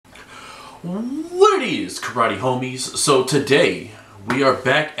What it is, karate homies? So today we are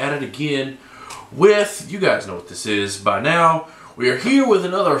back at it again with, you guys know what this is by now. We are here with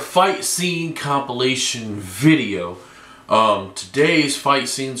another fight scene compilation video. Today's fight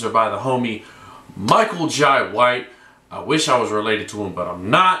scenes are by the homie Michael Jai White. I wish I was related to him, but I'm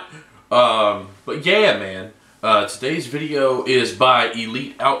not. But yeah, man. Today's video is by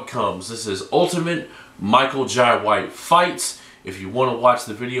Elite Outcomes. This is Ultimate Michael Jai White Fights. If you want to watch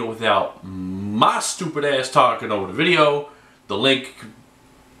the video without my stupid ass talking over the video, the link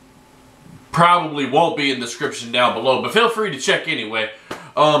probably won't be in the description down below, but feel free to check anyway.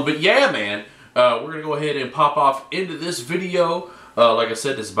 But yeah, man, we're going to go ahead and pop off into this video. Like I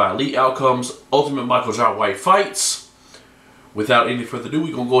said, this is by Elite Outcomes, Ultimate Michael Jai White Fights. Without any further ado,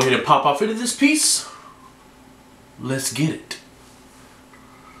 we're going to go ahead and pop off into this piece. Let's get it.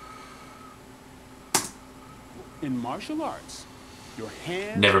 In martial arts, your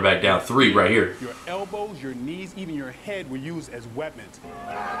hands, Never Back Down 3 right here. your elbows, your knees, even your head were used as weapons.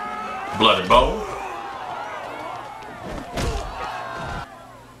 Blood and bone.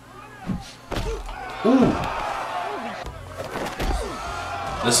 Ooh.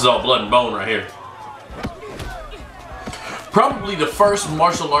 This is all blood and bone right here. Probably the first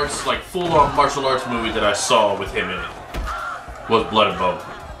martial arts, like full-on martial arts movie that I saw with him in it was Blood and Bone.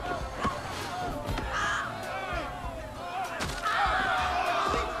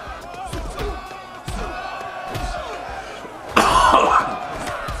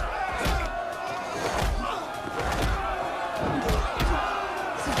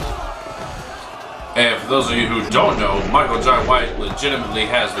 And for those of you who don't know, Michael Jai White legitimately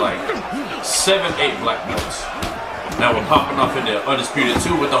has like 7, 8 black belts. Now we're popping off into Undisputed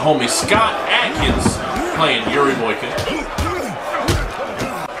 2 with the homie Scott Atkins playing Yuri Boyka.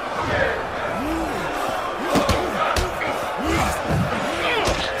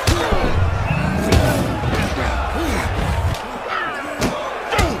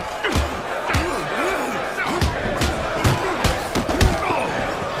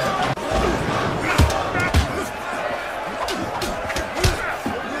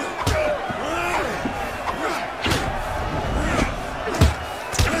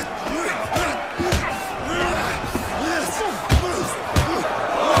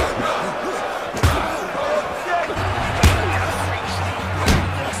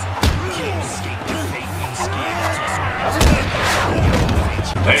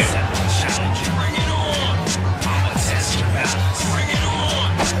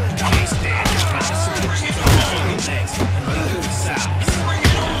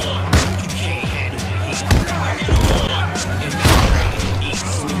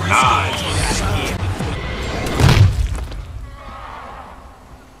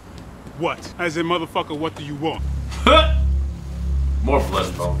 What? As in, motherfucker, what do you want? More blood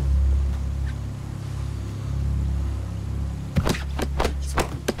and bone.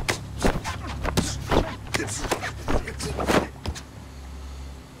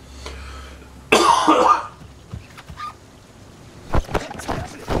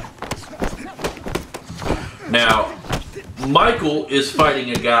 Now, Michael is fighting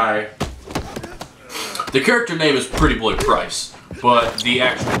a guy. The character name is Pretty Boy Price, but the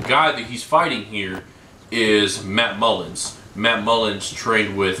actual guy that he's fighting here is Matt Mullins. Matt Mullins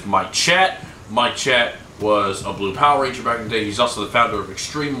trained with Mike Chat. Mike Chat was a Blue Power Ranger back in the day. He's also the founder of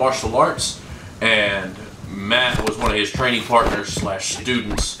Extreme Martial Arts, and Matt was one of his training partners slash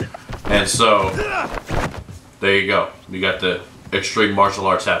students. And so, there you go. You got the Extreme Martial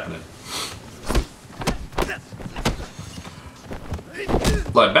Arts happening.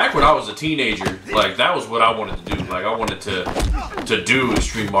 Like, back when I was a teenager, like, that was what I wanted to do. Like, I wanted to do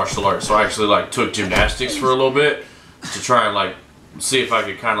extreme martial arts. So I actually, like, took gymnastics for a little bit to try and, like, see if I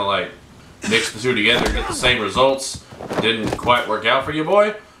could kind of, like, mix the two together and get the same results. Didn't quite work out for you,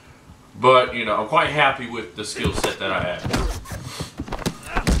 boy. But, you know, I'm quite happy with the skill set that I have.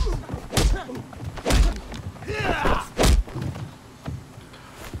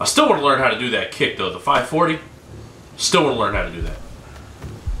 I still want to learn how to do that kick, though. The 540. Still want to learn how to do that.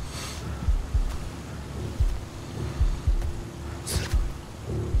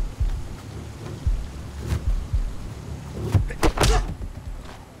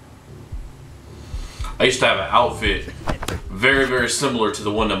 I used to have an outfit very, very similar to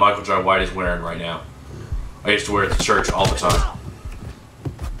the one that Michael Jai White is wearing right now. I used to wear it to church all the time.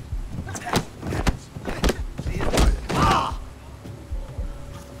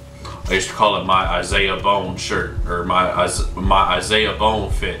 I used to call it my Isaiah Bone shirt, or my Isaiah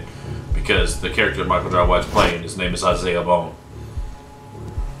Bone fit, because the character Michael Jai White's playing, his name is Isaiah Bone.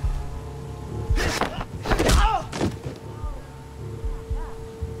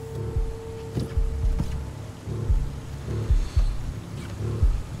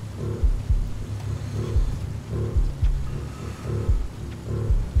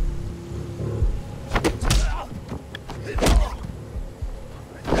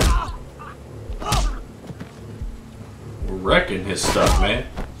 wrecking his stuff, man.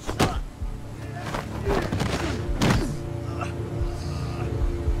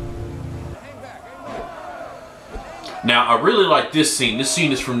 Now, I really like this scene. This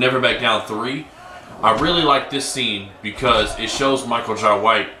scene is from Never Back Down 3. I really like this scene because it shows Michael Jai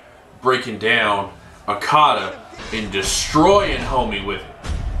White breaking down a kata and destroying homie with it.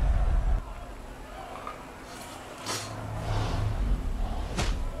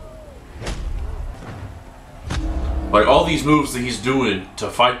 Like, all these moves that he's doing to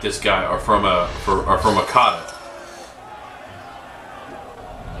fight this guy are from a kata.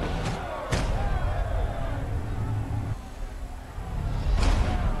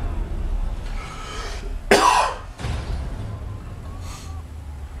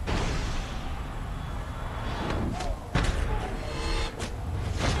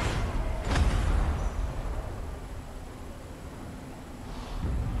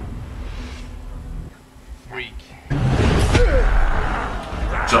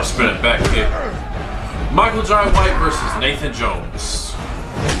 Jump spinning back kick. Michael Jai White versus Nathan Jones.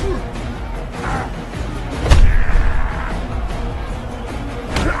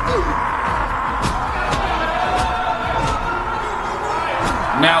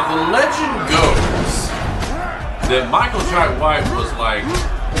 Now the legend goes that Michael Jai White was like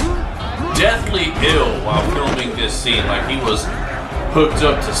deathly ill while filming this scene. Like, he was hooked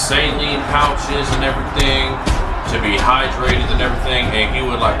up to saline pouches and everything to be hydrated and everything, and he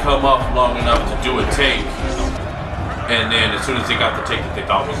would like come up long enough to do a take, and then as soon as he got the take that they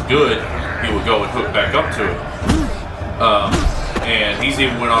thought was good, he would go and hook back up to it. And he's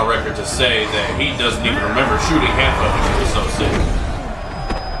even went on record to say that he doesn't even remember shooting half of it. He was so sick.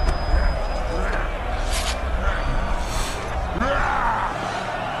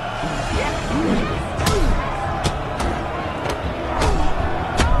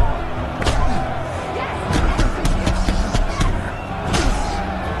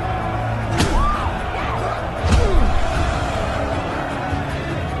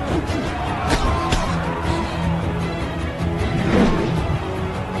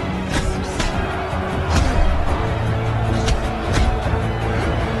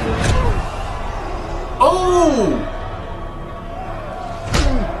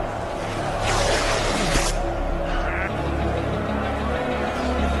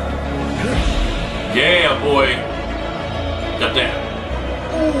 Yeah, boy. Got that.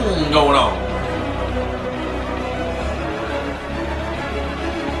 Going on.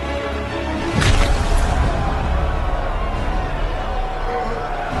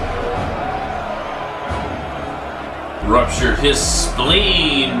 Ruptured his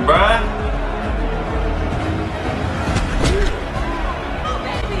spleen, bruh.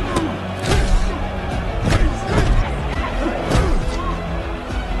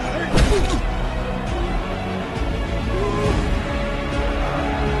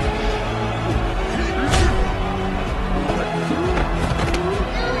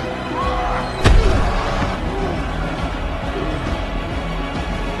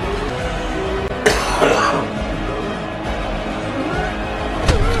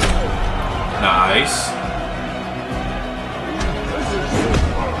 Nice.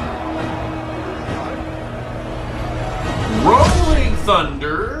 Rolling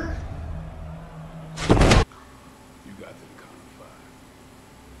Thunder. You got them confident.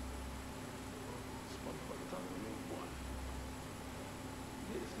 This motherfucker talking to me. One.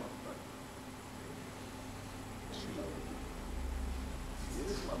 This motherfucker. Two.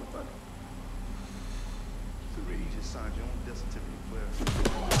 This motherfucker. Three. You just signed your own death certificate, Blair.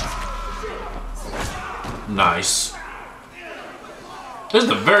 Nice. This is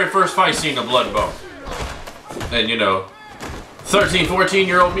the very first fight scene of Blood and Bone. And you know, 13,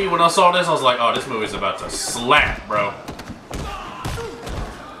 14-year-old me, when I saw this, I was like, oh, this movie's about to slap, bro.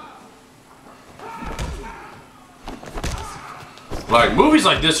 Like, movies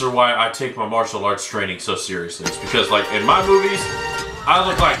like this are why I take my martial arts training so seriously. It's because, like, in my movies, I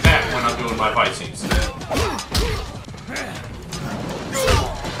look like that when I'm doing my fight scenes.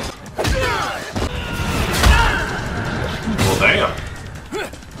 Well, damn.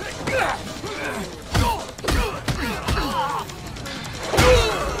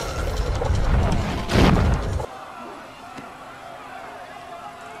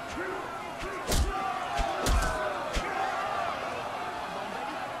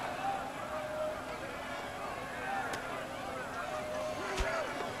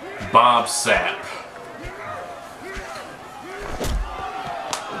 Bob Sapp.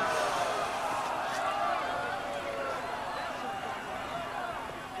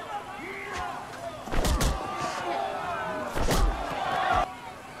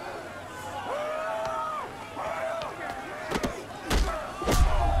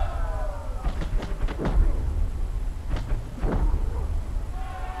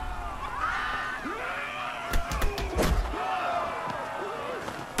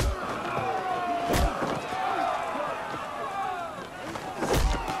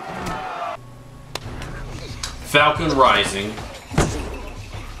 Falcon Rising.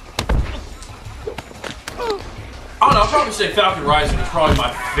 I don't know, I'd probably say Falcon Rising is probably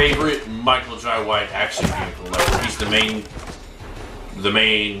my favorite Michael Jai White action vehicle. Like, he's the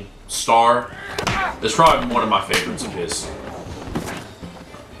main star. It's probably one of my favorites of his.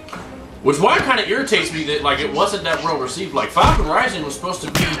 Which why it kind of irritates me that like it wasn't that well received. Like Falcon Rising was supposed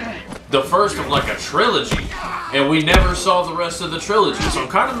to be the first of like a trilogy, and we never saw the rest of the trilogy. So I'm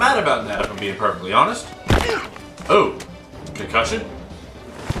kind of mad about that, if I'm being perfectly honest. Oh, concussion?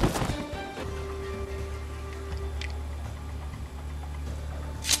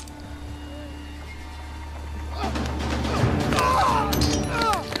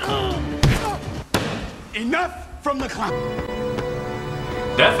 Enough from the clown.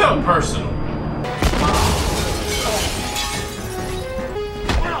 That felt personal.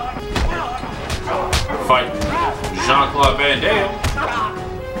 Fight Jean-Claude Van Damme.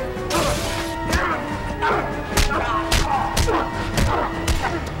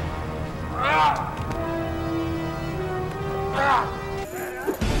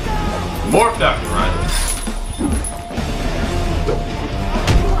 More Falcon Riders.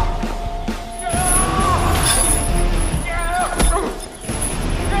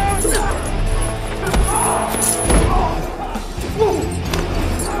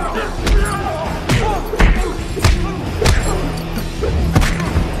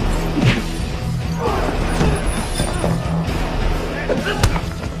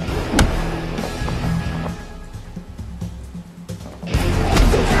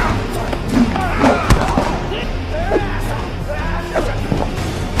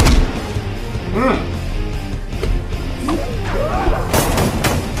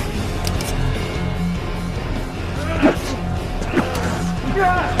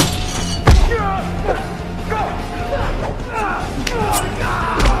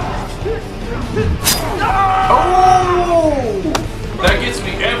 That gets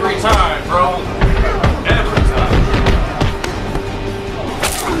me every time, bro. Every time.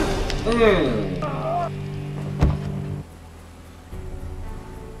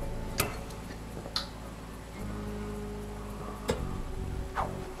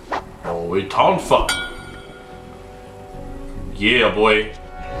 Oh, we Tonfa. Yeah, boy.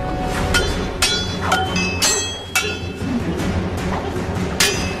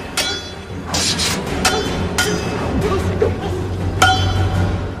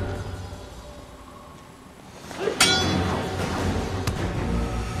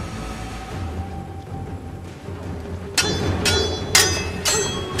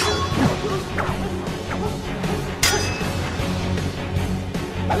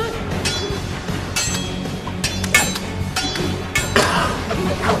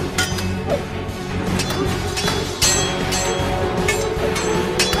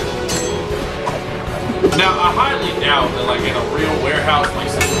 Now, I highly doubt that, like, in a real warehouse like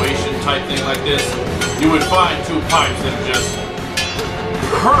situation type thing like this, you would find two pipes that are just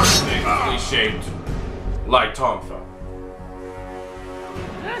perfectly shaped like Tonfa.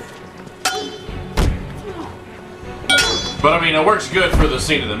 But I mean, it works good for the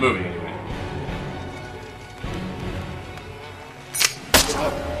scene of the movie anyway.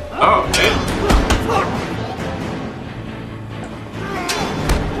 Oh, man.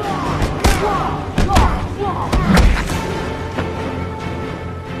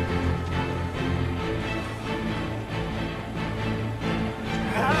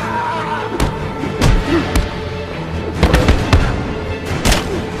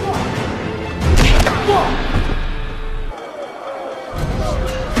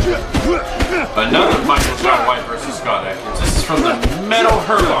 Another Michael Jai White versus Scott Adkins. This is from the Metal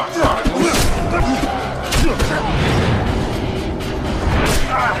Hurlock Chronicles.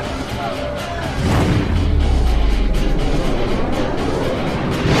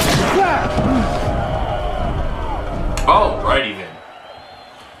 Alrighty then.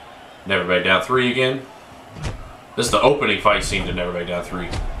 Never Back Down 3 again. This is the opening fight scene to Never Back Down 3.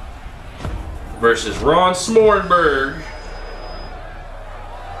 Versus Ron Smornberg.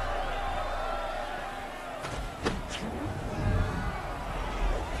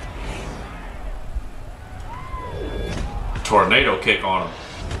 Tornado kick on him.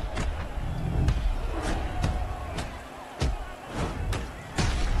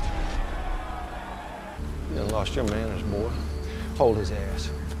 You done lost your manners, boy. Hold his ass.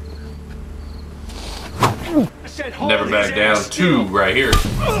 Never Back Down 2 right here.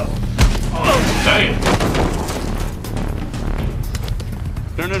 Damn.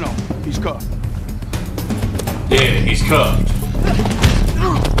 No. He's cuffed. Yeah, he's cuffed.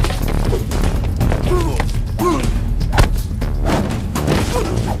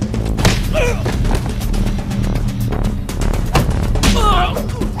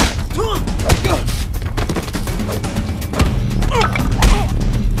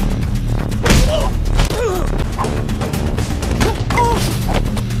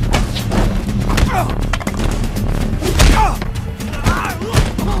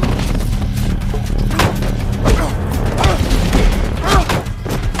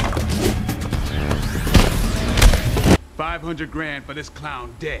 500 grand for this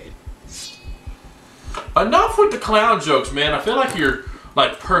clown dead. Enough with the clown jokes, man. I feel like you're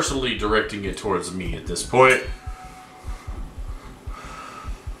like personally directing it towards me at this point.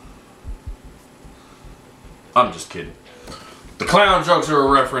 I'm just kidding. The clown jokes are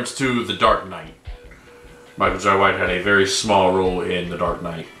a reference to The Dark Knight. Michael Jai White had a very small role in The Dark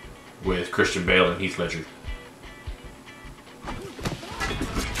Knight with Christian Bale and Heath Ledger.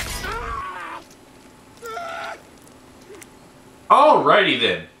 Alrighty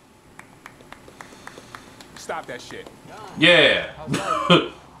then. Stop that shit. Yeah.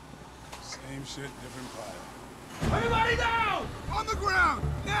 Same shit, different pile. Everybody down! On the ground!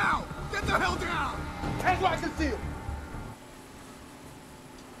 Now! Get the hell down! Hands wide concealed!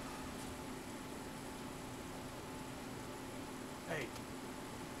 Hey.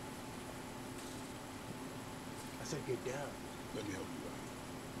 I said get down. Let me help you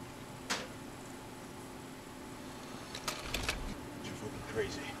out. You're fucking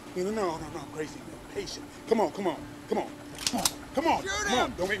crazy. No, crazy. Man. Patient. Come on. Come on.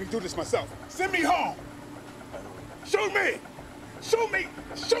 Don't make me do this myself. Send me home. Shoot me. Shoot.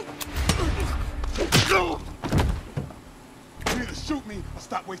 You either shoot me or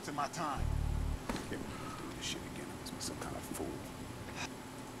stop wasting my time. If you do this shit again, I must be some kind of fool.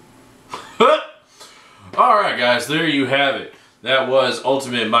 Alright guys, there you have it. That was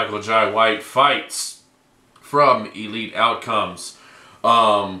Ultimate Michael Jai White Fights from Elite Outcomes.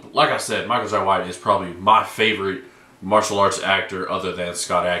 Like I said, Michael Jai White is probably my favorite martial arts actor other than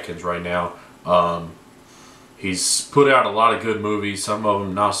Scott Adkins right now. He's put out a lot of good movies, some of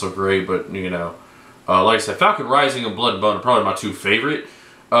them not so great, but you know, like I said, Falcon Rising and Blood and Bone are probably my two favorite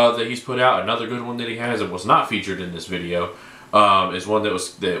that he's put out. Another good one that he has that was not featured in this video is one that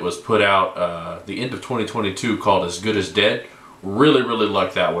was put out the end of 2022 called As Good as Dead. Really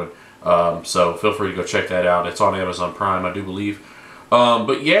like that one. So feel free to go check that out. It's on Amazon Prime, I do believe.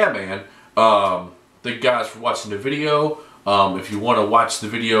 But yeah, man. Thank you guys for watching the video. If you want to watch the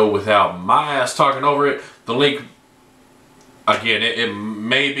video without my ass talking over it, the link, again, it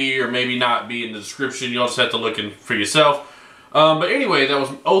may be or maybe not be in the description. You'll just have to look in for yourself. But anyway, that was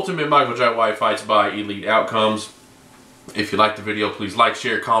Ultimate Michael Jai White Fights by Elite Outcomes. If you liked the video, please like,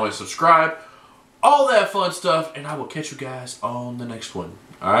 share, comment, subscribe. All that fun stuff. And I will catch you guys on the next one.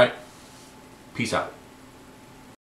 Alright? Peace out.